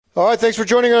All right, thanks for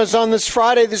joining us on this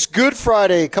Friday, this Good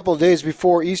Friday, a couple of days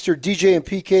before Easter. DJ and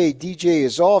PK. DJ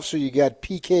is off, so you got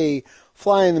PK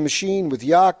flying the machine with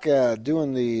Yak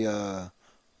doing the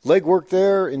legwork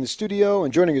there in the studio.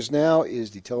 And joining us now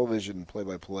is the television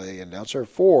play-by-play announcer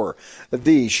for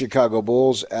the Chicago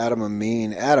Bulls, Adam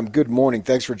Amin. Adam, good morning.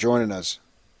 Thanks for joining us.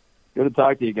 Good to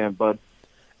talk to you again, bud.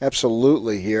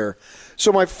 Absolutely here.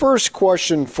 So my first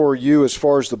question for you as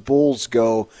far as the Bulls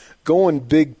go, going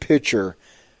big picture,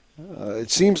 it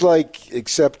seems like,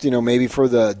 except, maybe for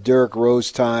the Derrick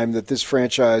Rose time, that this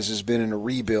franchise has been in a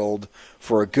rebuild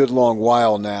for a good long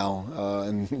while now.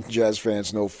 And Jazz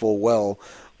fans know full well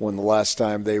when the last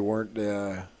time they weren't,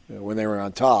 when they were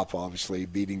on top, obviously,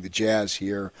 beating the Jazz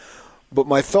here. But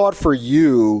my thought for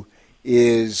you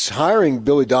is hiring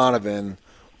Billy Donovan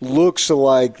looks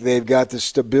like they've got the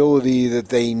stability that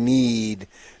they need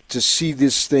to see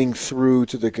this thing through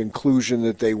to the conclusion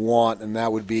that they want, and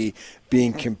that would be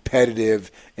being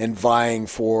competitive and vying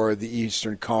for the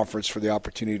Eastern Conference for the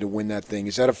opportunity to win that thing.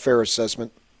 Is that a fair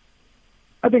assessment?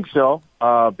 I think so.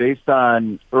 Based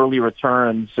on early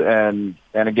returns, and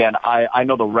again, I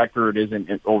know the record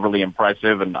isn't overly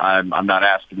impressive, and I'm not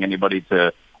asking anybody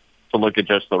to look at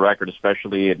just the record,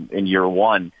 especially in year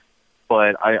one.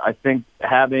 But I think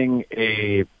having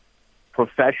a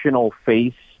professional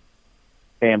face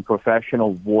and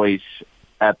professional voice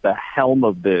at the helm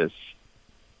of this,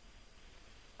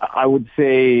 I would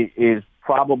say, is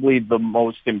probably the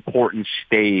most important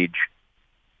stage.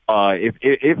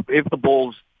 If the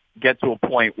Bulls get to a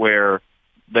point where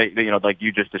they like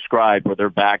you just described, where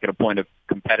they're back at a point of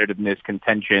competitiveness,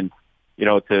 contention,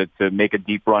 to make a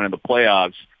deep run in the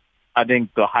playoffs, I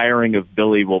think the hiring of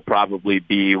Billy will probably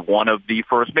be one of the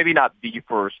first, maybe not the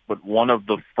first, but one of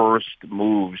the first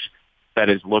moves that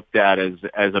is looked at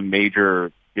as a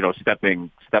major,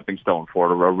 stepping stone for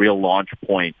it, or a real launch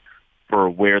point for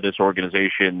where this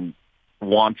organization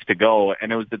wants to go.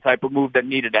 And it was the type of move that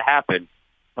needed to happen.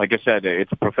 Like I said,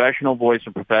 it's a professional voice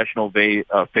and professional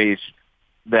face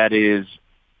that is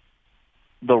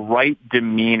the right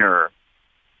demeanor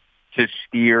to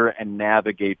steer and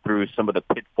navigate through some of the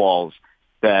pitfalls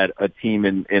that a team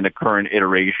in the current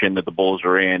iteration that the Bulls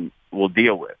are in will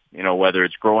deal with. Whether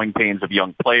it's growing pains of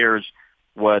young players,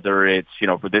 whether it's,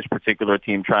 for this particular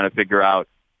team trying to figure out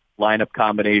lineup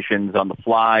combinations on the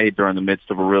fly during the midst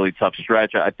of a really tough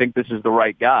stretch. I think this is the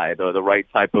right guy, the right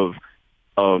type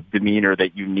of demeanor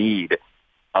that you need,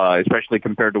 especially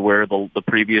compared to where the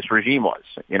previous regime was,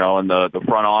 and the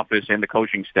front office and the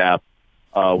coaching staff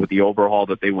with the overhaul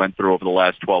that they went through over the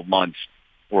last 12 months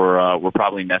were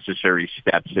probably necessary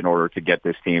steps in order to get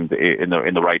this team in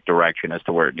the right direction as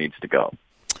to where it needs to go.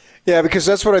 Yeah, because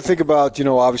that's what I think about.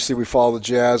 Obviously we follow the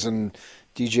Jazz, and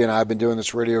DJ and I have been doing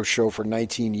this radio show for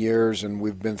 19 years, and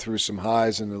we've been through some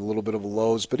highs and a little bit of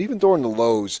lows. But even during the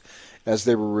lows, as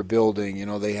they were rebuilding,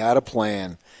 they had a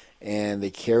plan, and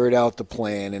they carried out the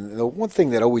plan. And the one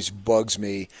thing that always bugs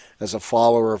me as a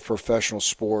follower of professional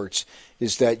sports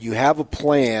is that you have a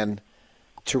plan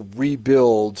to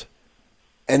rebuild,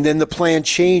 and then the plan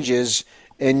changes,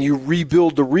 and you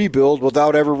rebuild the rebuild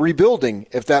without ever rebuilding,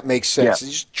 if that makes sense. Yeah.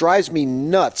 It just drives me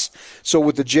nuts. So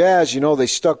with the Jazz, they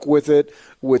stuck with it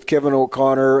with Kevin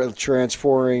O'Connor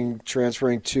transferring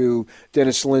to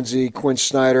Dennis Lindsey, Quinn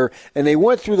Snyder, and they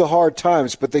went through the hard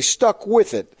times, but they stuck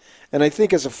with it. And I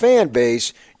think as a fan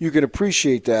base, you can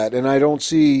appreciate that. And I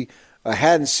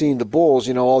hadn't seen the Bulls,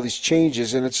 all these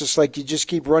changes, and it's just like you just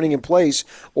keep running in place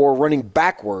or running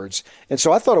backwards. And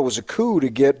so I thought it was a coup to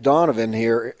get Donovan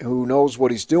here, who knows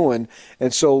what he's doing.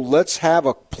 And so let's have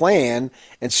a plan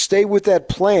and stay with that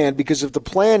plan, because if the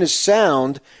plan is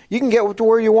sound, you can get to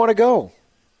where you want to go.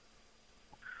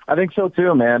 I think so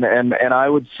too, man. And I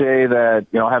would say that,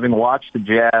 having watched the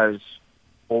Jazz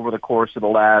over the course of the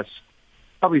last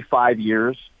probably 5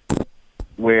 years,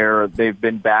 where they've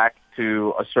been back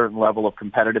to a certain level of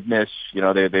competitiveness.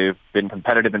 They've been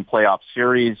competitive in playoff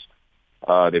series.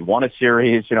 They won a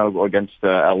series, against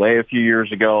LA a few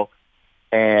years ago.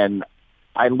 And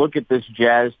I look at this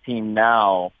Jazz team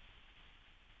now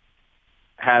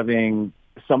having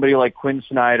somebody like Quinn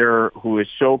Snyder, who is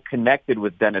so connected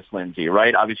with Dennis Lindsey,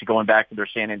 right? Obviously going back to their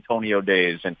San Antonio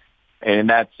days, and in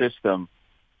that system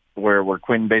where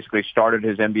Quinn basically started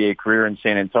his NBA career in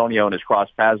San Antonio and has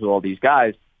crossed paths with all these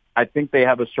guys. I think they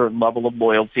have a certain level of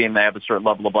loyalty, and they have a certain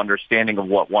level of understanding of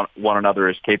what one another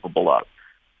is capable of.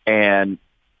 And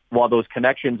while those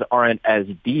connections aren't as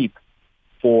deep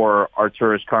for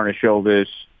Arturas Karnisovas,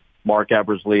 Mark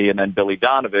Eversley, and then Billy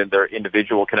Donovan, their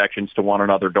individual connections to one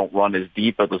another don't run as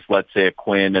deep as, let's say, a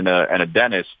Quinn and a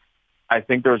Dennis. I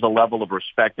think there's a level of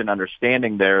respect and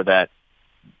understanding there that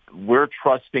we're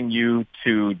trusting you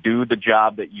to do the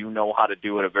job that you know how to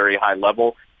do at a very high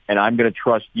level, and I'm going to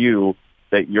trust you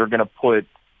that you're going to put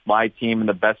my team in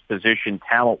the best position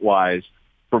talent-wise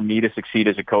for me to succeed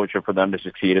as a coach and for them to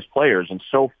succeed as players. And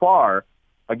so far,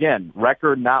 again,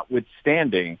 record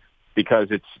notwithstanding, because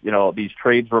it's, these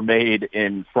trades were made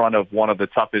in front of one of the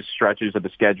toughest stretches of the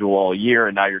schedule all year,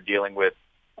 and now you're dealing with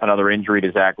another injury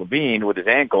to Zach LaVine with his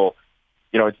ankle.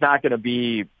 It's not going to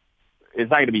be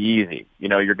easy.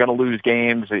 You're going to lose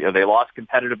games. They lost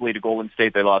competitively to Golden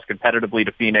State. They lost competitively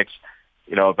to Phoenix.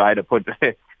 If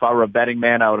I were a betting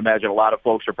man, I would imagine a lot of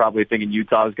folks are probably thinking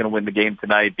Utah is going to win the game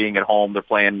tonight, being at home. They're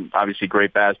playing obviously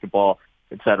great basketball,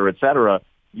 et cetera, et cetera.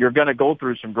 You're going to go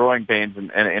through some growing pains in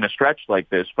a stretch like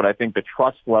this, but I think the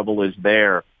trust level is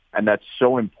there, and that's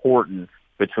so important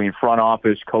between front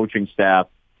office, coaching staff,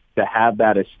 to have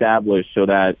that established so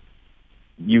that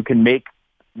you can make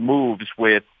moves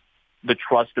with the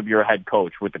trust of your head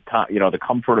coach, with the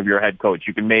comfort of your head coach.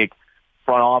 You can make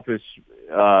front office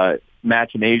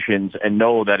machinations and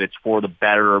know that it's for the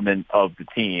betterment of the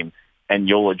team, and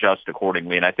you'll adjust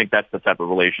accordingly. And I think that's the type of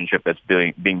relationship that's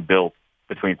being built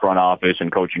between front office and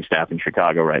coaching staff in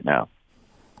Chicago right now.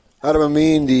 Adam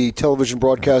Amin, the television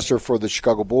broadcaster for the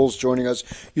Chicago Bulls, joining us.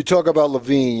 You talk about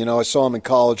LaVine. I saw him in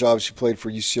college, obviously played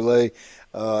for UCLA,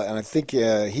 and I think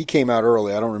he came out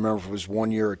early. I don't remember if it was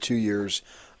 1 year or 2 years,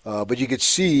 but you could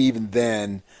see even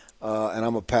then, and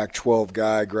I'm a Pac-12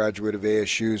 guy, graduate of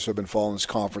ASU, so I've been following this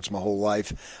conference my whole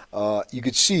life. You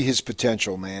could see his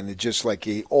potential, man. It's just like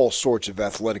all sorts of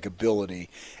athletic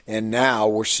ability. And now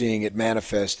we're seeing it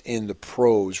manifest in the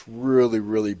pros, really,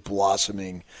 really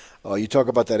blossoming. You talk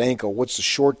about that ankle. What's the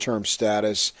short-term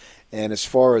status? And as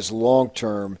far as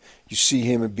long-term, you see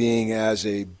him being as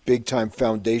a big-time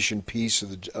foundation piece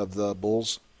of the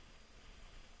Bulls?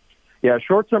 Yeah,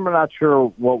 short term, I'm not sure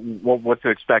what to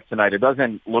expect tonight. It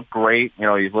doesn't look great.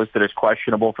 He's listed as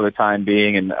questionable for the time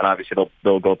being, and obviously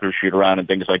they'll go through shoot around and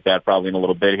things like that probably in a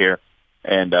little bit here,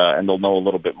 and they'll know a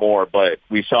little bit more. But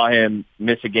we saw him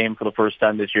miss a game for the first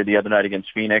time this year, the other night against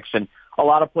Phoenix, and a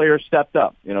lot of players stepped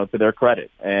up, to their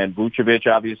credit. And Vucevic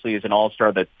obviously is an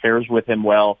all-star that pairs with him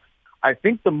well. I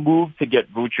think the move to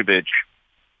get Vucevic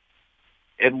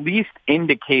at least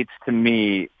indicates to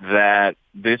me that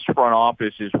this front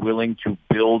office is willing to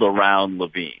build around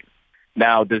LaVine.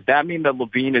 Now, does that mean that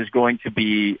LaVine is going to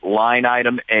be line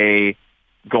item A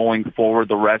going forward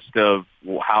the rest of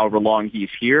however long he's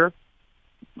here?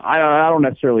 I don't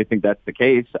necessarily think that's the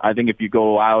case. I think if you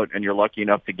go out and you're lucky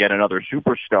enough to get another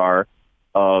superstar,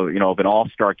 of an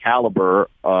all-star caliber,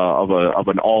 of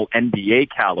an all-NBA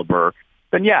caliber,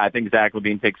 then yeah, I think Zach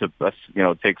LaVine takes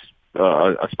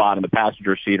a spot in the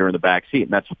passenger seat or in the back seat,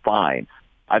 and that's fine.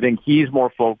 I think he's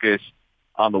more focused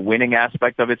on the winning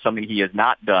aspect of it, something he has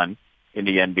not done in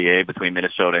the NBA between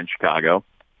Minnesota and Chicago.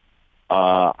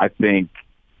 I think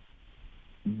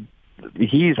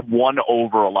he's won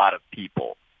over a lot of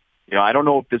people. I don't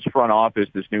know if this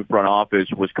new front office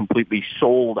was completely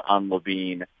sold on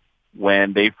LaVine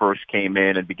when they first came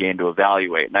in and began to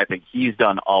evaluate. And I think he's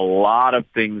done a lot of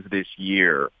things this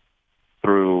year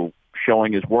through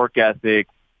showing his work ethic,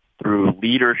 through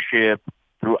leadership,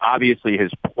 through obviously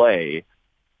his play,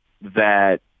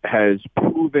 that has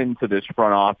proven to this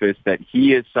front office that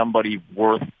he is somebody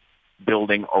worth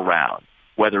building around.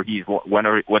 Whether he's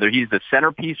the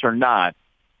centerpiece or not,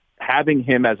 having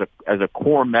him as a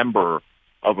core member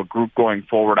of a group going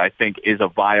forward, I think, is a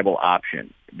viable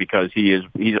option because he's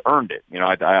earned it.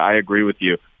 I agree with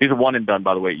you. He's a one and done,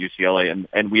 by the way, at UCLA,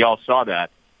 and we all saw that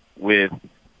with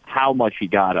how much he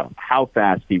got up, how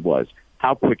fast he was,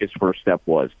 how quick his first step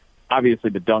was. Obviously,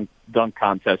 the dunk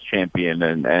contest champion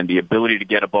and the ability to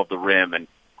get above the rim and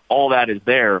all that is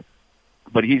there,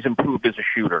 but he's improved as a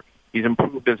shooter. He's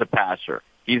improved as a passer.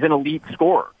 He's an elite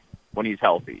scorer when he's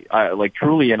healthy,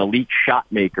 truly an elite shot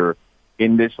maker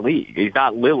in this league. He's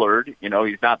not Lillard,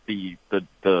 he's not the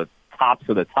tops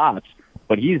of the tops,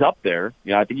 but he's up there.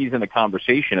 I think he's in the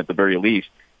conversation at the very least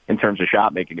in terms of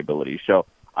shot making ability. So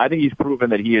I think he's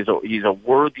proven that he's a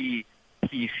worthy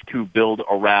piece to build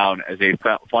around as a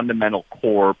fundamental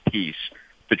core piece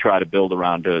to try to build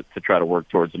around to try to work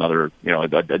towards another,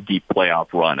 a deep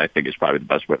playoff run, I think is probably the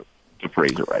best way to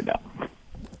phrase it right now.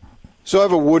 So I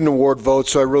have a Wooden Award vote,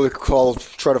 so I really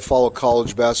try to follow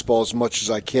college basketball as much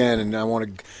as I can, and I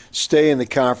want to stay in the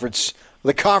conference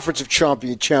of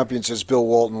champions, as Bill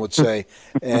Walton would say.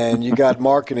 And you got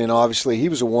Markkanen, obviously. He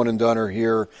was a one-and-doner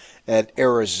here at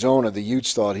Arizona. The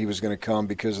Utes thought he was going to come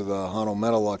because of the Hano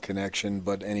Menela connection,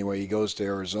 but anyway, he goes to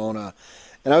Arizona.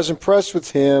 And I was impressed with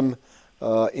him.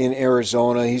 in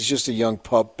Arizona. He's just a young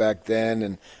pup back then,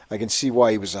 and I can see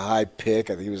why he was a high pick.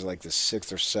 I think he was like the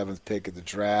 6th or 7th pick of the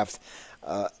draft.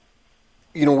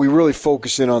 We really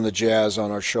focus in on the Jazz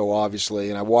on our show, obviously,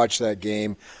 and I watched that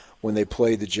game when they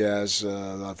played the Jazz.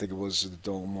 I think it was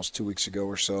almost 2 weeks ago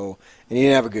or so, and he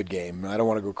didn't have a good game. I don't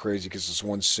want to go crazy because it's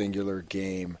one singular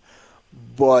game,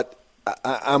 but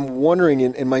I'm wondering,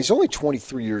 and he's only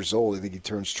 23 years old. I think he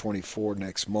turns 24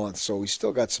 next month, so he's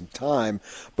still got some time.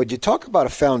 But you talk about a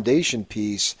foundation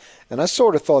piece, and I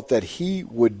sort of thought that he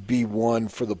would be one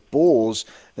for the Bulls,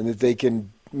 and that they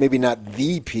can, maybe not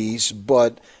the piece,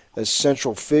 but a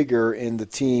central figure in the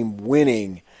team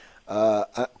winning.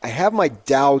 I have my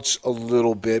doubts a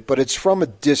little bit, but it's from a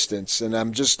distance, and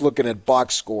I'm just looking at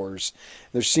box scores.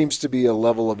 There seems to be a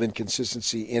level of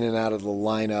inconsistency in and out of the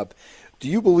lineup. Do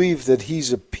you believe that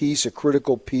he's a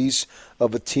critical piece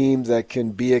of a team that can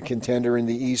be a contender in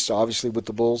the East, obviously with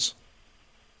the Bulls?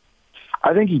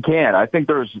 I think he can. I think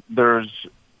there's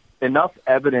enough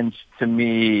evidence to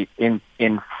me in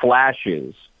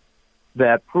flashes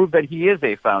that prove that he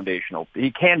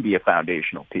can be a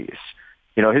foundational piece.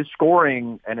 His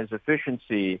scoring and his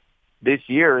efficiency this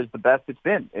year is the best it's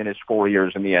been in his 4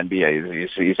 years in the NBA.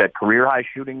 He's had career-high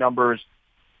shooting numbers.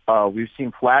 We've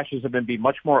seen flashes of him be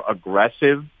much more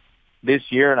aggressive this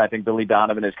year, and I think Billy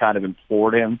Donovan has kind of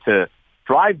implored him to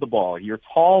drive the ball. You're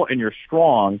tall and you're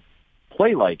strong.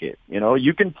 Play like it.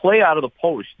 You can play out of the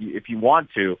post if you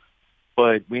want to,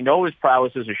 but we know his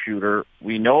prowess as a shooter.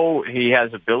 We know he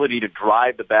has ability to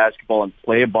drive the basketball and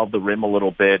play above the rim a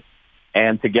little bit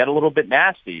and to get a little bit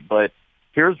nasty. But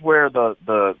here's where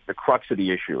the crux of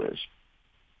the issue is.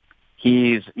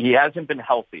 He hasn't been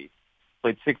healthy.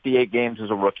 Played 68 games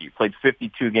as a rookie. Played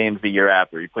 52 games the year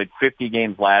after. He played 50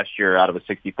 games last year out of a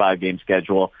 65-game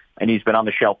schedule, and he's been on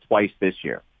the shelf twice this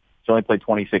year. He's only played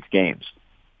 26 games.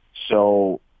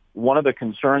 So one of the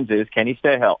concerns is, can he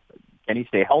stay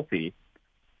healthy?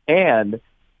 And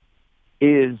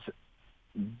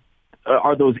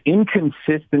are those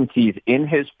inconsistencies in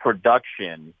his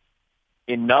production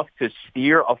enough to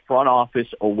steer a front office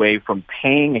away from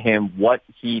paying him what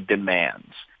he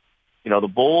demands? The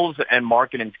Bulls and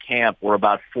Markkanen's camp were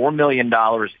about $4 million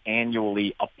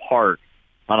annually apart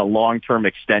on a long-term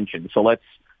extension. So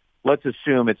let's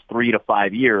assume it's 3 to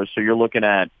 5 years. So you're looking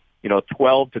at,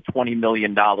 $12 to $20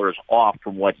 million off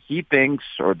from what he thinks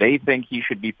or they think he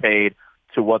should be paid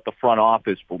to what the front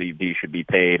office believed he should be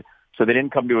paid. So they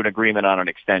didn't come to an agreement on an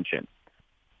extension.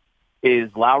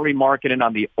 Is Lauri Markkanen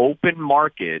on the open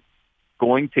market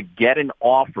going to get an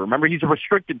offer? Remember, he's a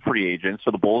restricted free agent,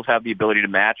 so the Bulls have the ability to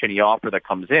match any offer that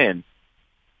comes in.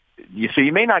 So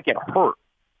you may not get hurt,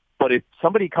 but if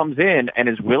somebody comes in and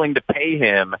is willing to pay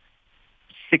him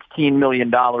 $16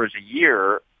 million a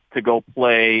year to go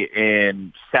play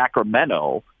in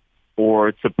Sacramento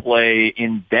or to play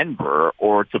in Denver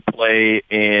or to play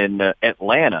in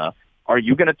Atlanta, are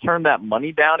you going to turn that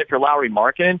money down if you're Lauri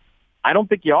Markkanen? I don't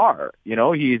think you are.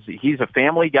 He's a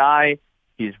family guy.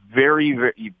 He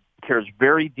cares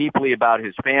very deeply about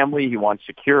his family. He wants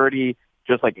security,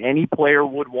 just like any player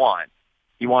would want.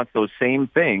 He wants those same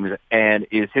things. And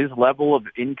is his level of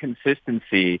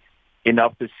inconsistency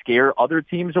enough to scare other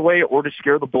teams away or to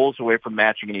scare the Bulls away from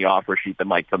matching any offer sheet that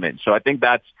might come in? So I think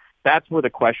that's where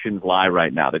the questions lie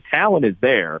right now. The talent is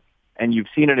there, and you've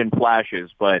seen it in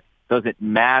flashes, but does it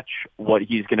match what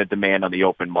he's going to demand on the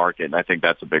open market? And I think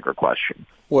that's a bigger question.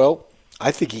 Well,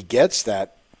 I think he gets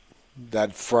that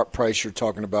front price you're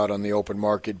talking about on the open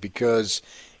market, because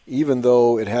even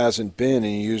though it hasn't been,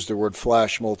 and you used the word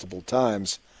flash multiple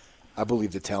times, I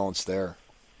believe the talent's there.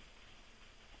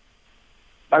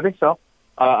 I think so.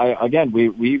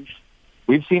 We've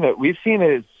seen it. We've seen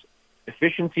his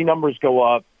efficiency numbers go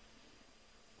up.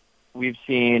 We've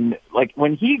seen,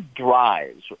 when he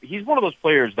drives, he's one of those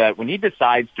players that when he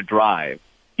decides to drive,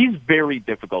 he's very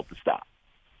difficult to stop.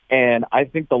 And I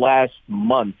think the last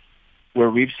month, where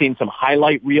we've seen some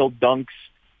highlight reel dunks,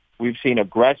 we've seen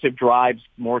aggressive drives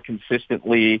more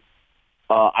consistently.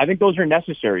 I think those are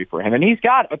necessary for him. And he's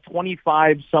got a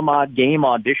 25-some-odd game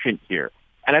audition here.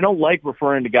 And I don't like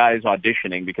referring to guys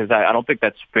auditioning because I don't think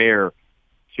that's fair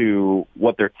to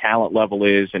what their talent level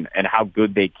is and how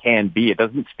good they can be. It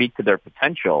doesn't speak to their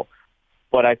potential.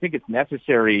 But I think it's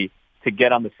necessary to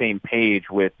get on the same page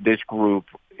with this group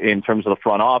in terms of the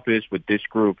front office, with this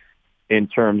group in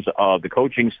terms of the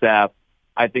coaching staff.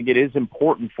 I think it is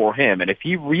important for him. And if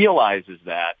he realizes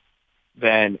that,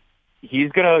 then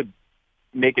he's going to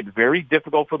make it very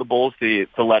difficult for the Bulls to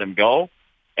let him go.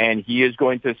 And he is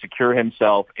going to secure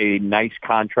himself a nice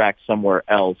contract somewhere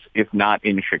else, if not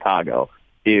in Chicago,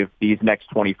 if these next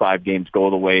 25 games go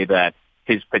the way that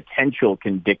his potential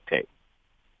can dictate.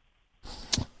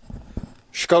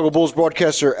 Chicago Bulls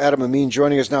broadcaster Adam Amin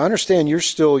joining us. Now, I understand you're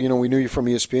still, we knew you from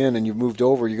ESPN and you've moved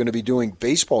over. You're going to be doing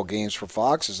baseball games for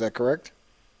Fox. Is that correct?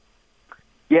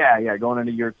 Yeah, going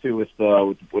into year 2 with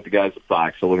the guys at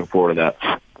Fox. So looking forward to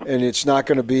that. And it's not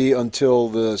going to be until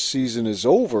the season is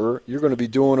over. You're going to be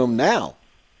doing them now.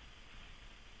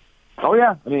 Oh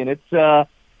yeah, I mean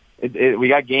we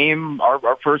got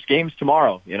our first games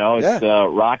tomorrow. It's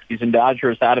Rockies and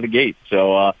Dodgers out of the gate.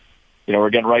 So we're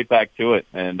getting right back to it,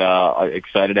 and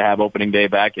excited to have opening day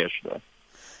back yesterday.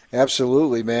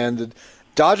 Absolutely, man. The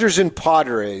Dodgers and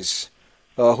Padres.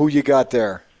 Who you got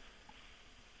there?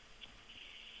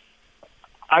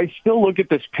 I still look at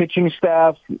this pitching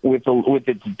staff with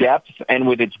its depth and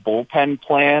with its bullpen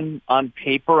plan. On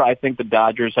paper, I think the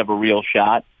Dodgers have a real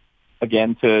shot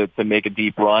again to make a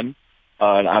deep run.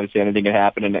 And obviously, anything can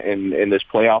happen in this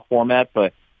playoff format,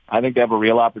 but I think they have a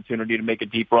real opportunity to make a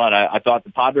deep run. I thought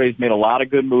the Padres made a lot of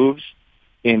good moves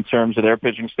in terms of their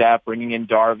pitching staff, bringing in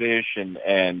Darvish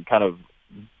and kind of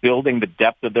building the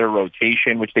depth of their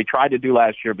rotation, which they tried to do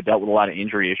last year, but dealt with a lot of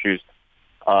injury issues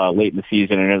late in the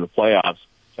season and into the playoffs.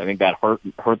 So I think that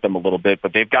hurt them a little bit.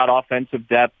 But they've got offensive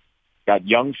depth, got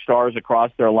young stars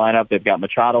across their lineup. They've got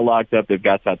Machado locked up. They've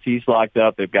got Tatis locked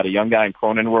up. They've got a young guy in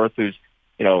Cronenworth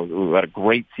who had a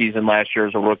great season last year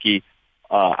as a rookie.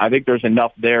 I think there's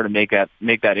enough there to make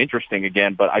that interesting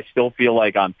again. But I still feel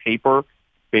like on paper,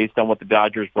 based on what the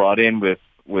Dodgers brought in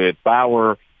with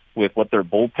Bauer, with what their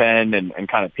bullpen and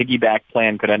kind of piggyback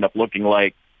plan could end up looking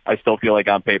like, I still feel like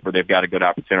on paper they've got a good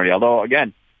opportunity. Although,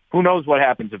 again, who knows what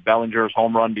happens if Bellinger's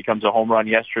home run becomes a home run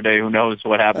yesterday? Who knows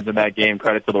what happens in that game?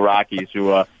 Credit to the Rockies, who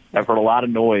have heard a lot of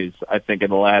noise, I think, in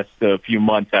the last few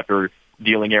months after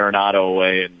dealing Arenado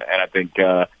away. And I think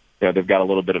they've got a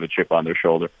little bit of a chip on their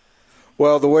shoulder.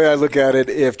 Well, the way I look at it,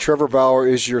 if Trevor Bauer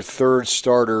is your third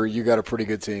starter, you got a pretty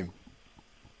good team.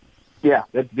 Yeah,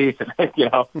 that's decent.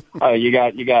 You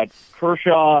got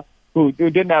Kershaw, who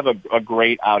didn't have a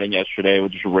great outing yesterday,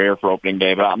 which is rare for opening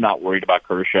day, but I'm not worried about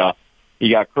Kershaw. You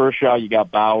got Kershaw, you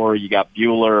got Bauer, you got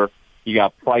Buehler, you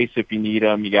got Price if you need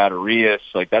him, you got Arias.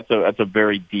 Like that's a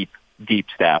very deep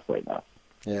staff right now.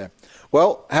 Yeah.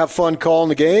 Well, have fun calling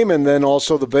the game, and then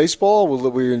also the baseball.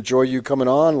 We enjoy you coming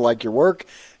on, like your work,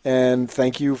 and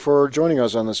thank you for joining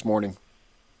us on this morning.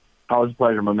 Always a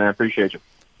pleasure, my man. Appreciate you.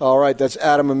 All right, that's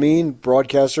Adam Amin,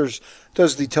 broadcasters,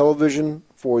 does the television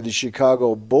for the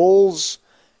Chicago Bulls,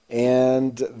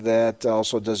 and that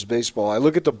also does baseball. I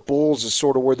look at the Bulls as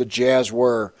sort of where the Jazz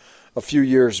were a few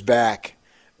years back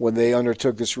when they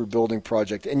undertook this rebuilding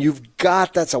project. And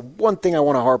that's one thing I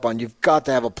want to harp on. You've got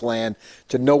to have a plan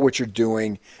to know what you're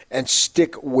doing and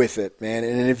stick with it, man.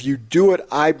 And if you do it,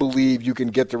 I believe you can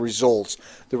get the results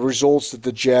that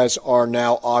the Jazz are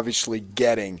now obviously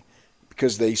getting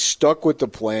because they stuck with the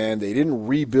plan. They didn't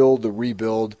rebuild the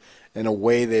rebuild, and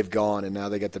away they've gone, and now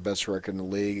they got the best record in the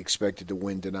league, expected to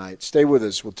win tonight. Stay with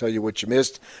us. We'll tell you what you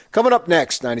missed. Coming up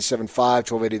next, 97.5,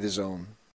 1280 The Zone.